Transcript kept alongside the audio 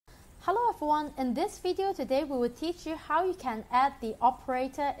Hello everyone, in this video today we will teach you how you can add the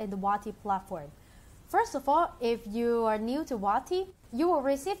operator in the Wati platform. First of all, if you are new to Wati, you will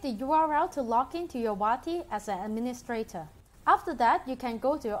receive the URL to log into your Wati as an administrator. After that, you can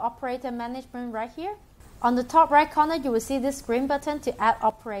go to your operator management right here. On the top right corner, you will see this green button to add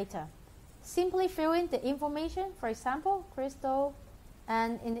operator. Simply fill in the information, for example, Crystal,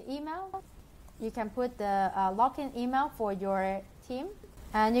 and in the email, you can put the login email for your team.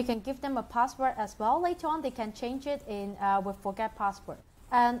 And you can give them a password as well. Later on, they can change it in with forget password.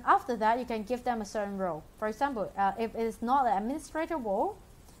 And after that, you can give them a certain role. For example, if it is not an administrator role,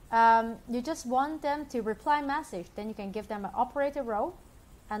 you just want them to reply message, then you can give them an operator role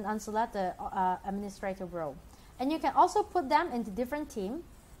and unselect the administrator role. And you can also put them into different team.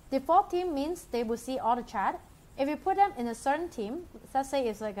 Default team means they will see all the chat. If you put them in a certain team, let's say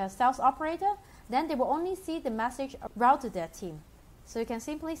it's like a sales operator, then they will only see the message route to their team. So you can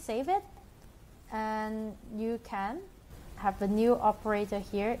simply save it and you can have a new operator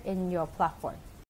here in your platform.